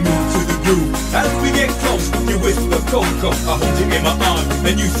and watch me move to the groove. As we get close, you whisper Coco. I hold you in my arms,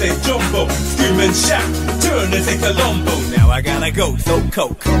 and you say Jumbo. Scream and shout, turn and say Colombo. Now I gotta go, so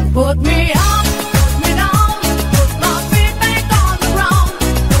Coco. Put me up, put me down, put my feet back on the ground.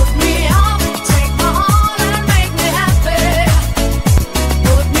 Put me up, take my heart and make me happy.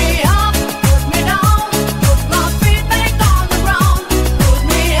 Put me up, put me down, put my feet back on the ground. Put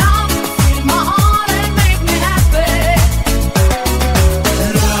me up, feel my heart and make me happy.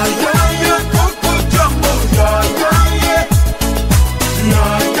 Coco Jumbo, yeah, yeah, yeah.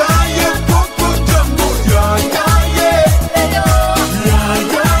 Yeah, yeah, yeah, Coco Jumbo, yeah, yeah, yeah. Yeah,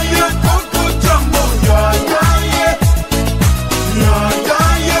 yeah, yeah, Coco Jumbo, yeah, yeah, yeah. Yeah,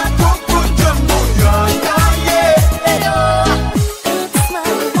 yeah, yeah, Coco Jumbo, yeah, yeah, yeah. It's my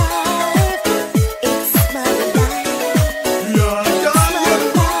life, it's my life. Yeah, yeah, yeah,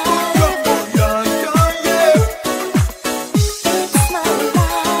 Coco Jumbo, yeah, yeah, yeah. It's my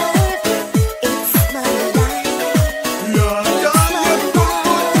life, it's my life. Yeah, yeah, yeah, Coco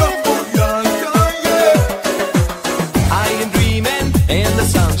Jumbo, yeah, yeah, yeah. I am dreaming in the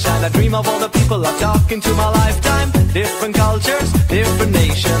sunshine. I dream of all the people I talk into my lifetime. Different cultures, different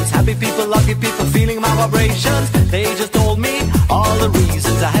nations. Happy people, lucky people, feeling my vibrations. They just told me all the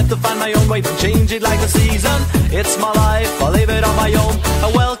reasons. I have to find my own way to change it like the season. It's my life, I'll live it on my own.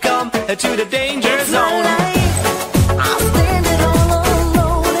 Welcome to the danger zone. I'll spend it all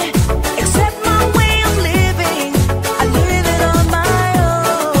alone. Accept my way of living. I live it on my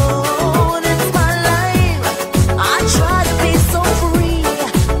own. It's my life. I try to be so free.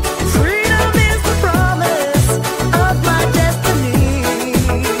 Freedom is the promise of my destiny.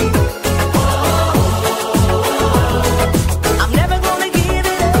 I'm never gonna give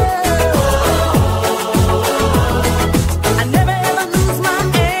it up. I never ever lose my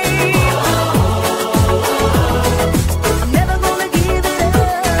aim. I'm never gonna give it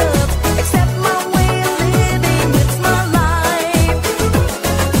up. Accept my way of living. It's my life.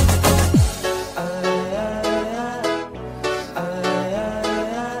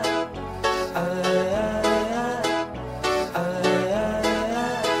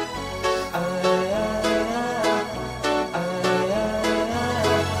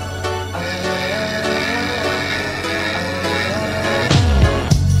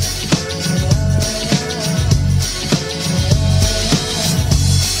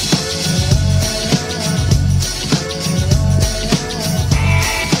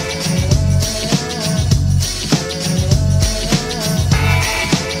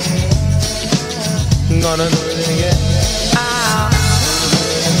 Gonna do it again.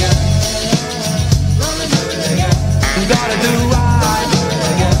 Gotta do right.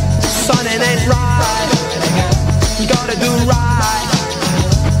 Son, it ain't right. Gotta do right.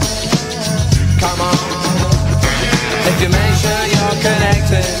 Come on. If you make sure you're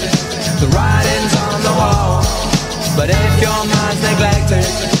connected, the writing's on the wall. But if your mind's neglected,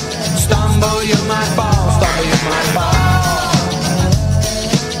 stumble you might fall. Stumble you might fall.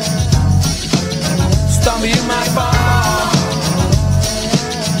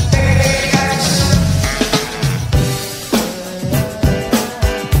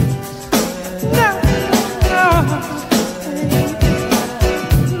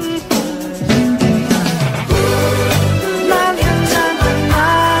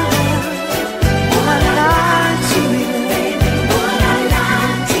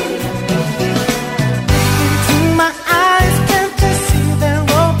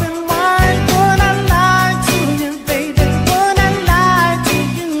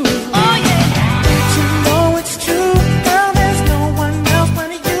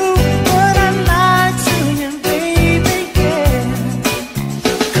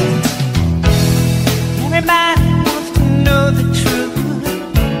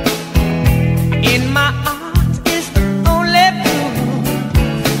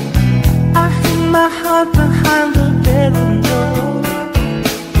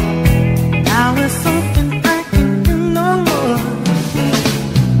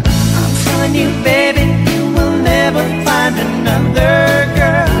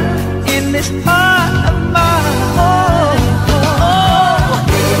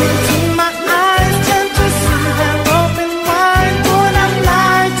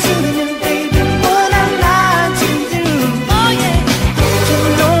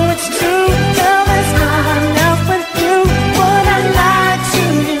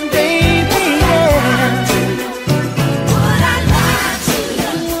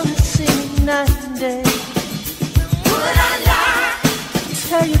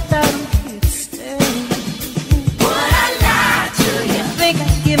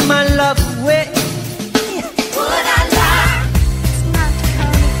 give my love away. Would I lie? It's not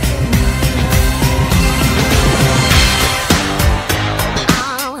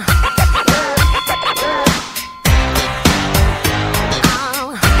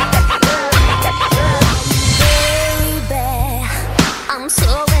Baby, I'm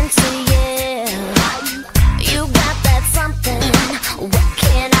so into you. You got that something. What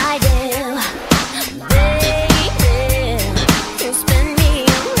can I do? Baby, you spin me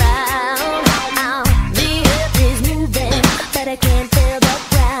around. The earth is moving, but I can't feel the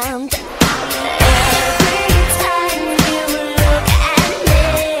ground. Every time you look at me,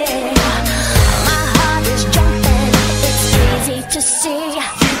 my heart is jumping. It's easy to see.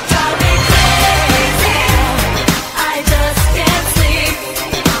 You drive me crazy. I just can't sleep.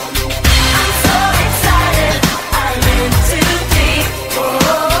 I'm so excited. I'm in too deep. Oh,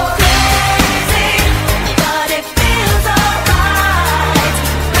 crazy, but it feels alright.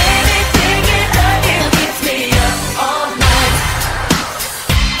 Baby, thinking of you keeps me up all night.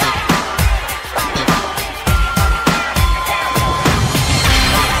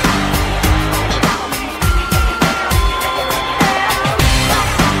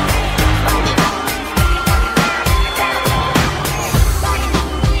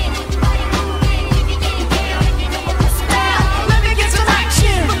 Let me get some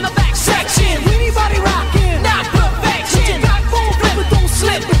action from the back section. Anybody rocking? Not perfection. Got full flip, but don't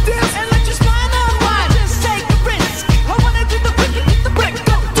slip with this. And let your spine unwind. Just take a risk. I wanna do the brick, get the brick,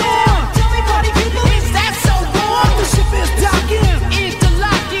 go down. Tell me, party people, is that so wrong? The ship is docking,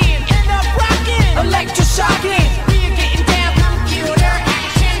 interlocking, end up rocking, electroshocking. We're getting down, computer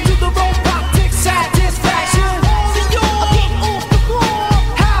action to the robotic satisfaction. So you're getting off the wall,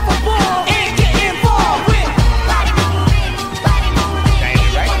 have a ball, and get involved with.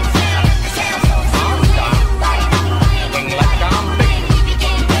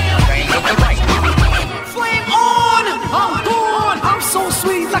 Flame on, I'm gone. I'm so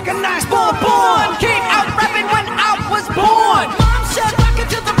sweet like a nice bonbon. Came out rapping when I was born. Mom said rock it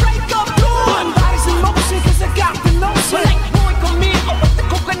till the break of dawn. Body's in motion 'cause I got the notion. Like boy, come in, oh with the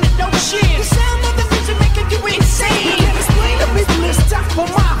coconut ocean. The sound of the music making you insane. You can't explain to me, but it's time for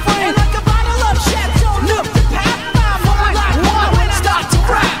my friend. And like a bottle of Chateau, look the path. I'm on like one when I start to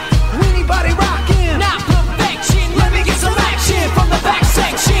rap. Anybody rocking? Not perfection. Let me get some action from the back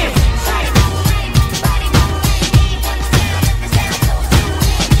section.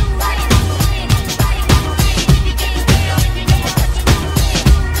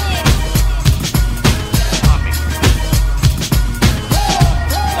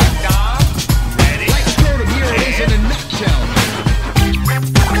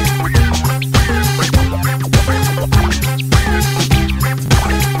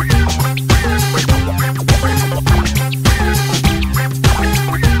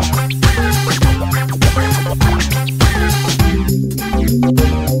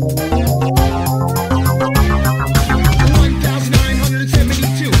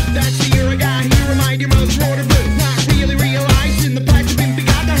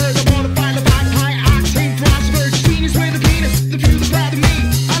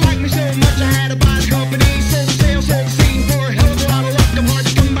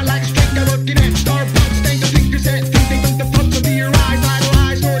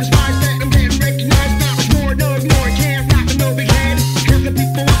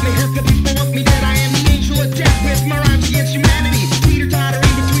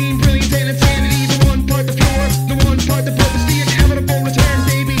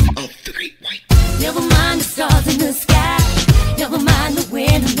 Never mind the stars in the sky. Never mind the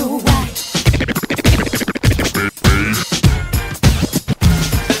wind and the why.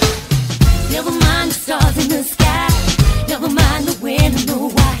 Never mind the stars in the sky. Never mind the wind and the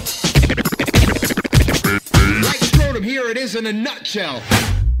why. Like a scrotum, here it is in a nutshell.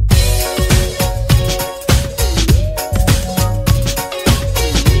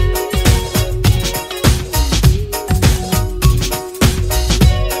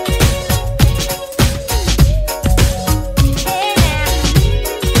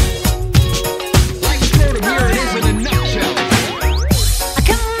 When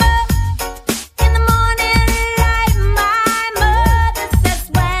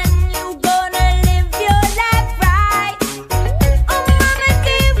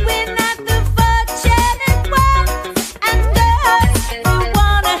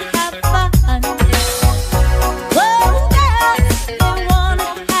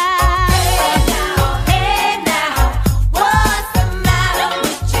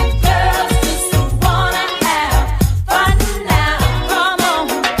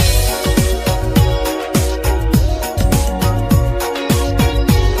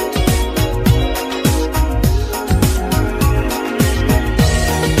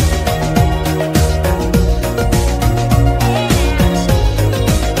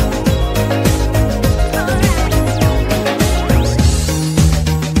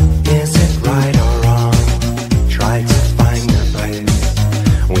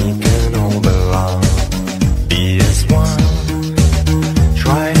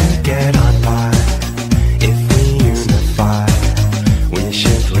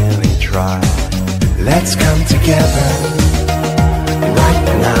together right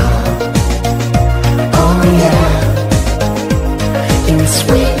now. Oh yeah, in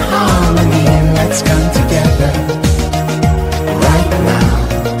sweet harmony, let's come together right now.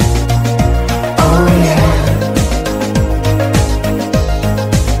 Oh yeah.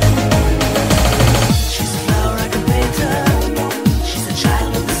 She's a flower I can paint her. She's a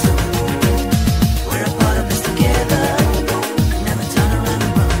child of the sun. We're a part of this together. Could never turn around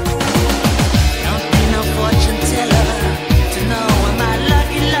and run. Don't need no fortune teller to know where my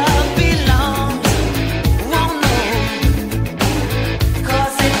lucky love belongs. Won't know,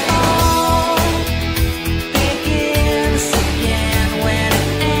 'cause it all begins again when it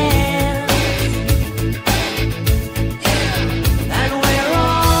ends. And we're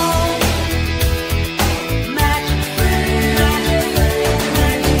all magic friends.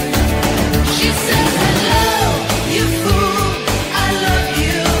 She says, hello, you fool, I love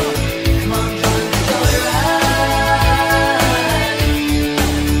you. Come on, join the joyride.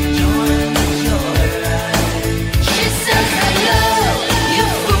 Join the joyride. She says, hello, you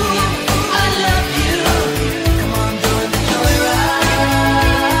fool, I love you. Come on, join the joyride.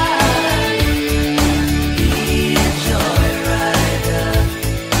 Be a joyrider.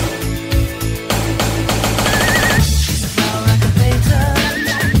 She's a flower I can paint her.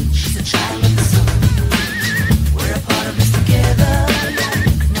 She's a child of the sun. We're a part of this together.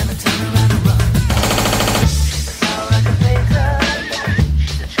 Could never turn around and run. She's a flower I can paint her.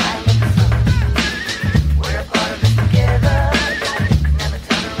 She's a child of the sun. We're a part of this together. Could never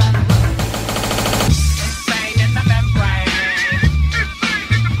turn around and run. Insane in the membrane.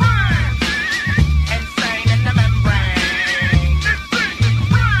 Insane in the membrane.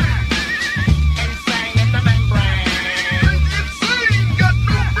 Insane in the membrane. Insane, got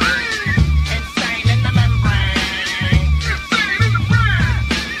no brain. Insane in the membrane.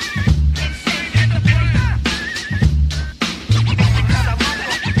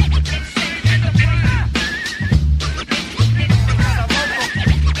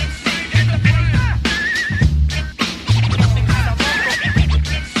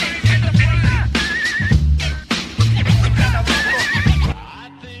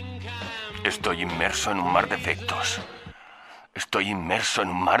 Estoy inmerso en un mar de efectos. Estoy inmerso en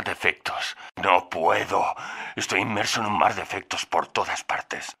un mar de efectos. No puedo. Estoy inmerso en un mar de efectos por todas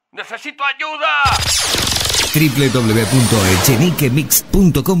partes. ¡Necesito ayuda!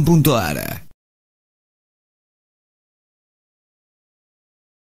 www.echeniquemix.com.ar